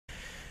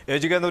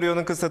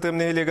Эдьигээн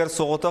Кыстатыамыгар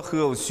соҕотох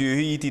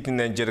сүөһү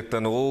иитиитинэн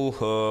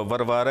дьарыктанар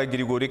Варвара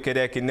Григорий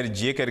кэрээкиннер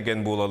жиэ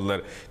кэрген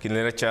буолаллар.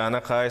 Кинилere чаана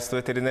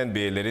кайыстыва теринен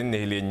бээлерин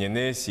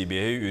нехиленнени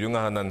сибэһи үрүң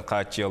аһанан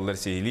каачыаллар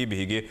сehili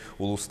биһиги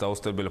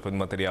улуста-устар бөлөпүн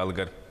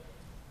материалгар.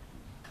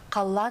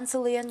 Қаллан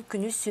сылыян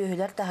күнүс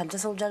сүйілер тахаржы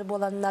сылжар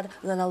боланнар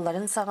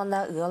ғаналларын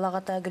сағана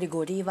ұғалағата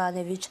Григорий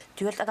Иванович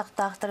түрт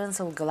атақтақтарын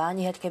сылғылан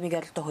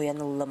еркемегер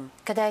тұхуян ұлым.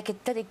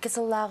 Кәдәкеттер 2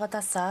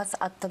 сыллағата саас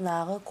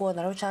аттынағы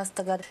конару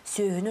частығар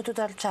сүйіні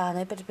тұтар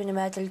чағаны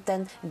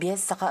перпінімәтілтен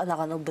 5 сақа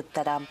анаған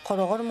ұлбыттарам.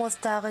 Қорғыр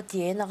мостағы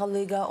тиен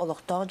ағалыға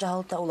олықтағы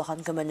жағылта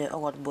улахан көміні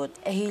оңыр бұд.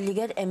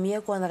 Әхейлігер әмие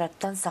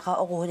конараттан сақа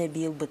оғуыны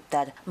бейіл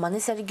бұттар.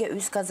 Маны сәрге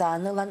үз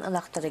казаны лан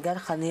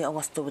ынақтарығар қаны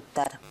оңысты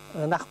бұттар.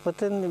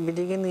 Ынақпытын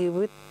білеген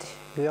ұйбыт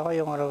Үйоға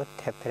yoңыры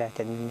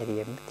тәпірәтінен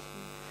нәриембіт.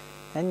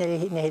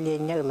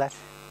 Нәхиленне ұлар,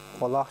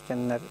 олақ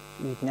жынлар,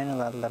 үйтінен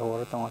ұлалар,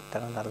 оры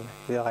тоңаттарын алды.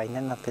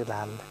 Үйоғайнан атыла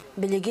алды.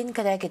 Білеген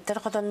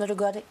кәрәкеттер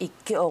қотонларығар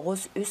 2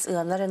 оғыз үс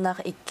ұғанарынақ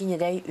 2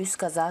 нерей үс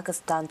каза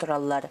кыстан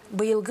тұраллар.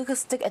 Бұйылғы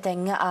кыстық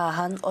әтәңе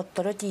ахан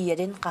оттыры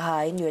тиерін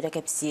қағайын өрі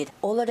кәпсир.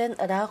 Оларын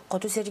ұрақ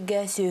қоту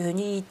серге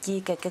сөйіні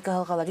итті кәкке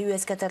қағалғалары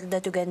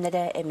өскәтәрді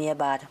түгенлері әмие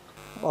бар.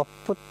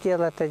 Оппут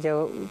делата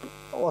жау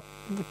от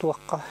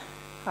туаққа.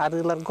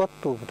 Арылар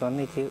готту,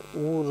 потому что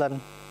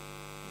улан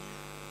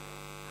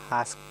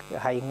аск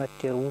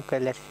хайнготтер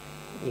укалер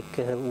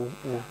икке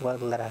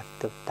улалар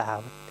аттып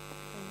таабыт.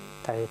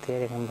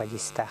 Тагытерен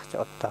бажистахчы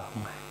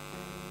оттоңа.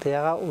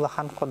 Тыга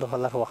улахан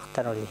кодухалар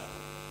вактан оли.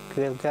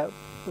 Көлгө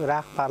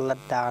рак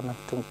парлар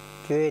дагынтын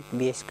көт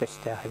 5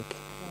 көстөгөн.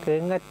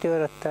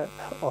 Көнгөттөр отто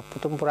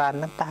оппутун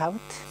буранын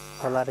таабыт.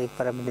 Олар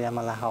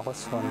проблемалар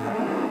хосонна.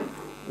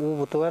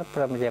 Убутуар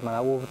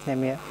проблемалар, убут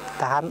неме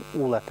тахан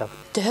улатып.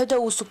 Төһөдө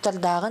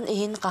усуктардагын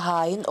иһин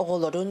кахайын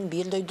оголорун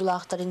бир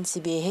дойдулактарын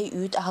сибеһи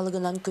үт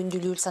ахалыгынан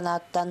көндүлүр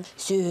санааттан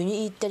сөйүнү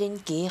ииттерин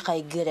ки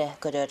хайгыра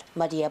көрөр.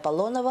 Мария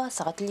Балонова,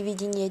 Саға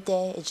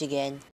телевидениете, Эдьигээн.